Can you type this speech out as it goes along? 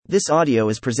This audio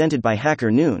is presented by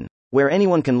Hacker Noon, where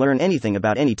anyone can learn anything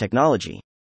about any technology.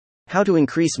 How to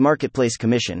Increase Marketplace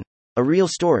Commission, a Real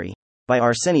Story, by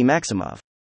Arseny Maximov.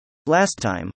 Last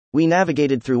time, we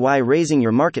navigated through why raising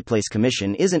your marketplace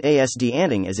commission isn't as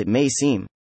daunting as it may seem.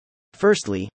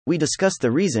 Firstly, we discussed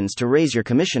the reasons to raise your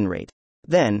commission rate.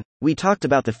 Then, we talked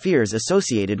about the fears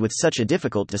associated with such a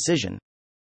difficult decision.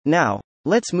 Now,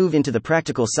 let's move into the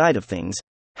practical side of things.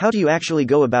 How do you actually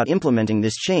go about implementing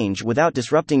this change without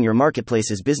disrupting your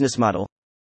marketplace's business model?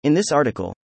 In this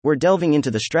article, we're delving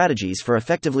into the strategies for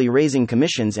effectively raising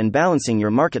commissions and balancing your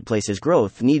marketplace's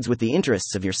growth needs with the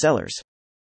interests of your sellers.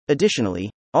 Additionally,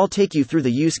 I'll take you through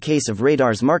the use case of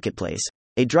Radar's Marketplace,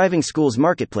 a driving schools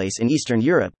marketplace in Eastern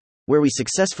Europe, where we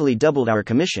successfully doubled our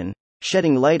commission,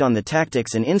 shedding light on the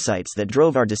tactics and insights that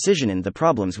drove our decision and the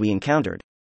problems we encountered.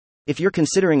 If you're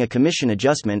considering a commission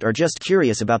adjustment or just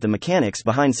curious about the mechanics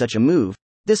behind such a move,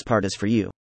 this part is for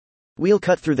you. We'll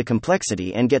cut through the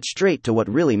complexity and get straight to what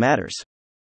really matters.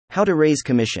 How to raise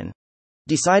commission.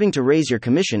 Deciding to raise your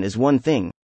commission is one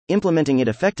thing, implementing it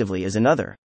effectively is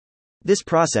another. This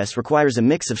process requires a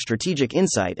mix of strategic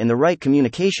insight and the right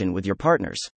communication with your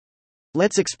partners.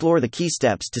 Let's explore the key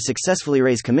steps to successfully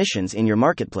raise commissions in your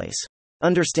marketplace.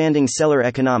 Understanding seller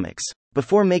economics.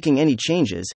 Before making any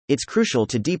changes, it's crucial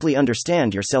to deeply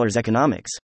understand your seller's economics.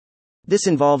 This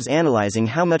involves analyzing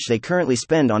how much they currently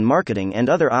spend on marketing and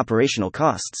other operational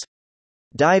costs.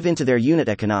 Dive into their unit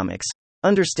economics,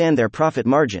 understand their profit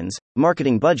margins,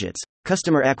 marketing budgets,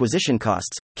 customer acquisition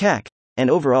costs, CAC, and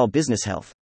overall business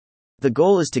health. The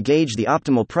goal is to gauge the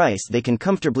optimal price they can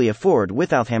comfortably afford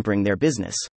without hampering their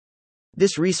business.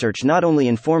 This research not only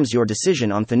informs your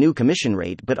decision on the new commission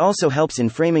rate but also helps in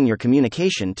framing your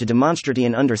communication to demonstrate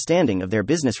an understanding of their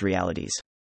business realities.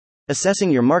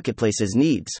 Assessing your marketplace's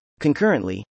needs.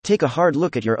 Concurrently, take a hard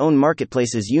look at your own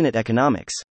marketplace's unit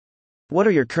economics. What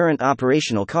are your current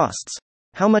operational costs?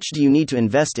 How much do you need to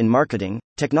invest in marketing,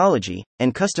 technology,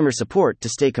 and customer support to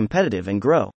stay competitive and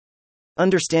grow?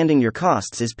 Understanding your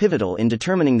costs is pivotal in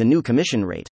determining the new commission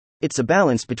rate. It's a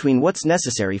balance between what's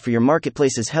necessary for your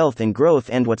marketplace's health and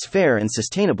growth and what's fair and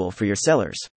sustainable for your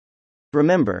sellers.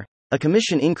 Remember, a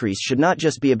commission increase should not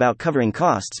just be about covering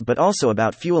costs but also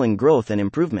about fueling growth and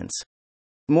improvements.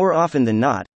 More often than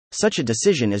not, such a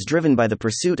decision is driven by the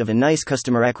pursuit of a nice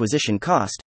customer acquisition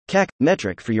cost, CAC,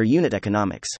 metric for your unit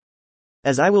economics.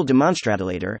 As I will demonstrate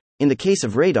later, in the case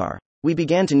of Radar, we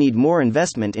began to need more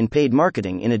investment in paid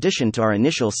marketing in addition to our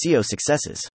initial SEO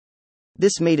successes.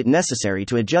 This made it necessary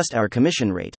to adjust our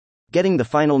commission rate. Getting the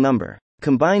final number.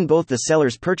 Combine both the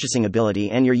seller's purchasing ability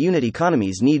and your unit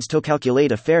economy's needs to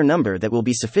calculate a fair number that will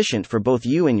be sufficient for both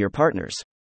you and your partners.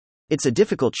 It's a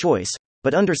difficult choice,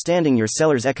 but understanding your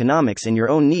seller's economics and your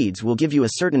own needs will give you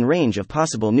a certain range of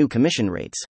possible new commission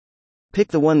rates. Pick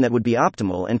the one that would be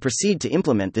optimal and proceed to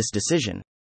implement this decision.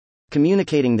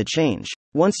 Communicating the change.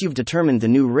 Once you've determined the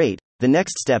new rate, the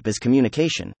next step is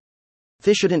communication.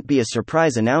 This shouldn't be a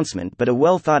surprise announcement but a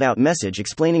well-thought-out message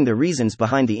explaining the reasons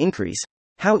behind the increase,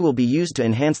 how it will be used to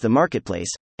enhance the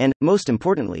marketplace, and, most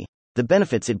importantly, the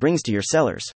benefits it brings to your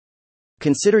sellers.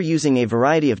 Consider using a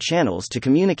variety of channels to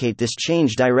communicate this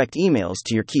change: direct emails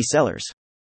to your key sellers,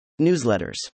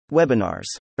 newsletters, webinars,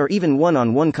 or even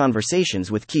one-on-one conversations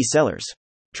with key sellers.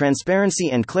 Transparency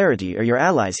and clarity are your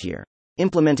allies here.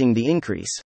 Implementing the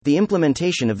increase. The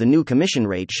implementation of the new commission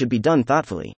rate should be done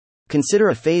thoughtfully. Consider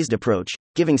a phased approach,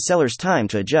 giving sellers time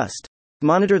to adjust.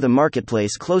 Monitor the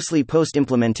marketplace closely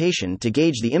post-implementation to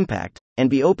gauge the impact, and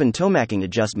be open to making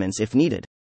adjustments if needed.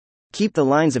 Keep the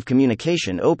lines of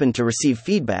communication open to receive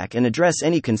feedback and address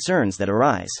any concerns that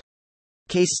arise.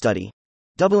 Case study.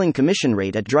 Doubling commission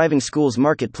rate at driving schools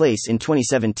marketplace in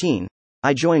 2017.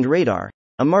 I joined Radar,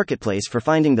 a marketplace for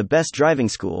finding the best driving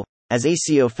school, as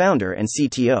ACO founder and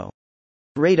CTO.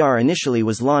 Radar initially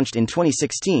was launched in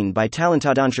 2016 by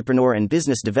talented entrepreneur and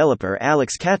business developer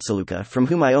Alex Katsaluka, from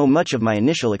whom I owe much of my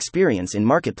initial experience in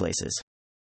marketplaces.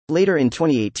 Later in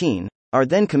 2018, our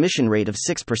then commission rate of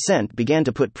 6% began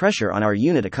to put pressure on our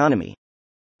unit economy.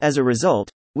 As a result,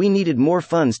 we needed more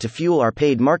funds to fuel our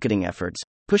paid marketing efforts,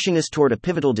 pushing us toward a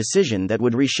pivotal decision that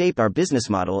would reshape our business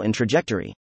model and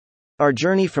trajectory. Our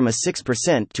journey from a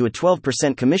 6% to a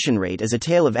 12% commission rate is a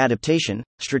tale of adaptation,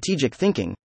 strategic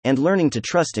thinking, and learning to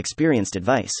trust experienced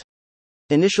advice.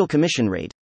 Initial commission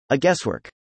rate. A guesswork.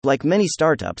 Like many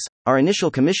startups, our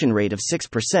initial commission rate of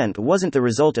 6% wasn't the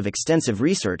result of extensive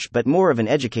research but more of an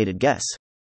educated guess.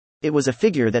 It was a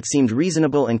figure that seemed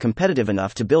reasonable and competitive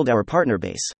enough to build our partner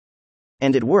base.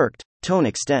 And it worked, to an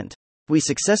extent. We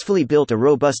successfully built a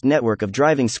robust network of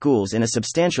driving schools and a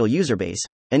substantial user base,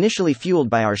 initially fueled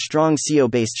by our strong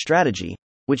SEO-based strategy,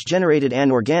 which generated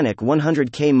an organic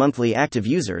 100K monthly active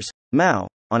users, MAU,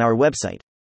 on our website.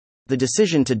 The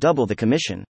decision to double the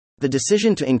commission. The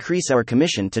decision to increase our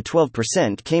commission to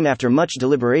 12% came after much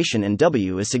deliberation and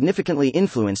W is significantly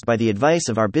influenced by the advice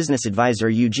of our business advisor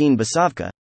Eugene Basavka,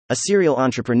 a serial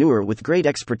entrepreneur with great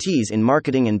expertise in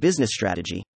marketing and business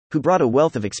strategy, who brought a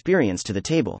wealth of experience to the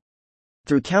table.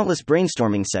 Through countless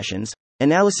brainstorming sessions,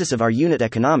 analysis of our unit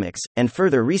economics, and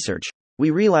further research, we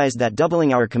realized that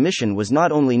doubling our commission was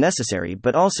not only necessary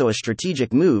but also a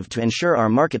strategic move to ensure our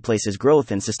marketplace's growth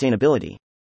and sustainability.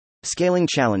 Scaling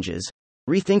challenges.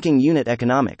 Rethinking unit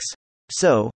economics.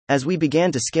 So, as we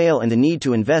began to scale and the need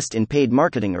to invest in paid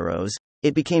marketing arose,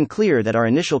 it became clear that our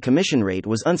initial commission rate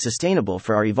was unsustainable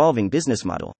for our evolving business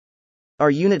model. Our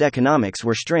unit economics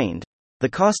were strained. The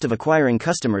cost of acquiring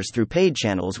customers through paid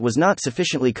channels was not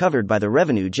sufficiently covered by the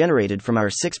revenue generated from our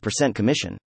 6%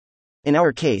 commission. In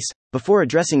our case, before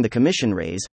addressing the commission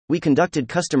raise, we conducted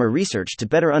customer research to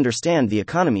better understand the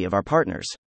economy of our partners.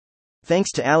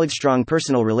 Thanks to Alleg's strong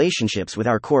personal relationships with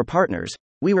our core partners,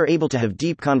 we were able to have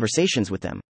deep conversations with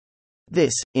them.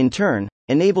 This, in turn,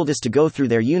 enabled us to go through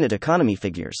their unit economy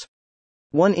figures.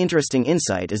 One interesting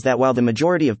insight is that while the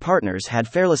majority of partners had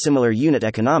fairly similar unit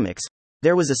economics,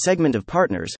 there was a segment of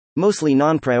partners, mostly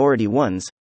non-priority ones,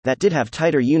 that did have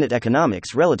tighter unit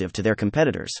economics relative to their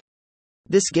competitors.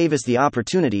 This gave us the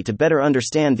opportunity to better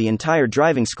understand the entire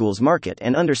driving schools market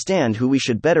and understand who we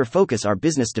should better focus our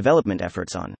business development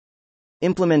efforts on.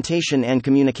 Implementation and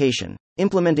communication.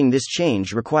 Implementing this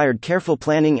change required careful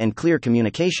planning and clear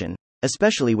communication,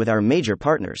 especially with our major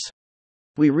partners.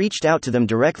 We reached out to them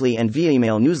directly and via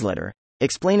email newsletter,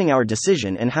 explaining our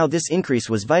decision and how this increase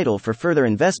was vital for further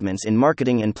investments in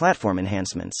marketing and platform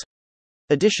enhancements.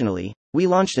 Additionally, we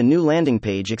launched a new landing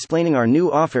page explaining our new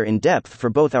offer in depth for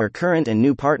both our current and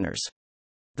new partners.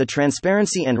 The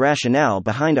transparency and rationale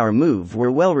behind our move were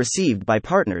well received by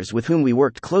partners with whom we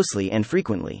worked closely and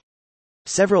frequently.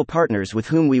 Several partners with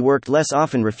whom we worked less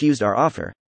often refused our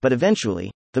offer, but eventually,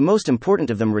 the most important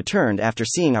of them returned after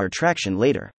seeing our traction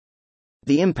later.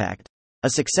 The impact. A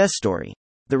success story.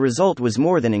 The result was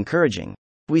more than encouraging.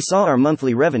 We saw our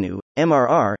monthly revenue,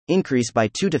 MRR, increase by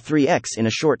 2 to 3x in a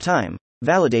short time,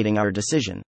 validating our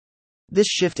decision. This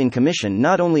shift in commission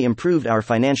not only improved our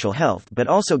financial health but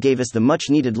also gave us the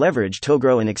much-needed leverage to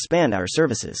grow and expand our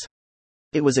services.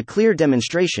 It was a clear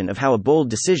demonstration of how a bold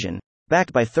decision,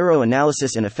 backed by thorough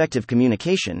analysis and effective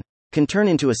communication, can turn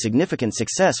into a significant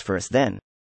success for us then.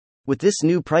 With this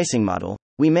new pricing model,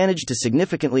 we managed to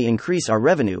significantly increase our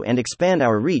revenue and expand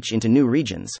our reach into new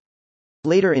regions.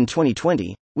 Later in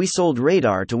 2020, we sold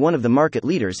Radar to one of the market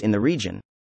leaders in the region.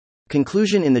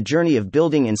 Conclusion. In the journey of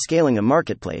building and scaling a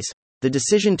marketplace, the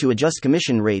decision to adjust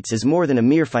commission rates is more than a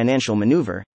mere financial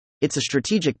maneuver, it's a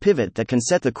strategic pivot that can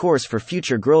set the course for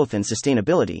future growth and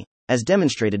sustainability, as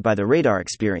demonstrated by the Radar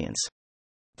experience.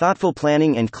 Thoughtful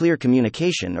planning and clear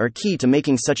communication are key to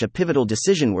making such a pivotal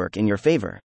decision work in your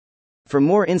favor. For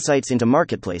more insights into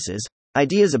marketplaces,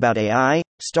 ideas about AI,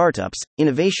 startups,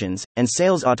 innovations, and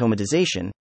sales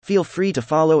automatization, feel free to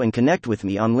follow and connect with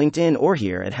me on LinkedIn or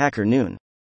here at Hacker Noon.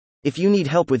 If you need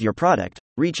help with your product,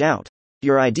 reach out.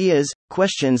 Your ideas,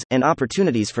 questions, and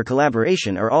opportunities for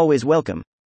collaboration are always welcome.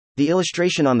 The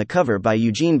illustration on the cover by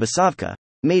Eugene Basavka,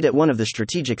 made at one of the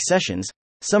strategic sessions,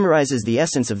 summarizes the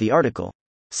essence of the article.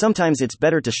 Sometimes it's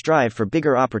better to strive for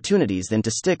bigger opportunities than to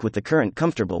stick with the current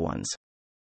comfortable ones.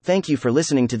 Thank you for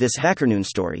listening to this HackerNoon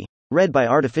story, read by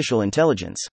Artificial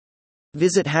Intelligence.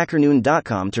 Visit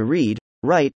hackernoon.com to read,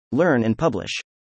 write, learn, and publish.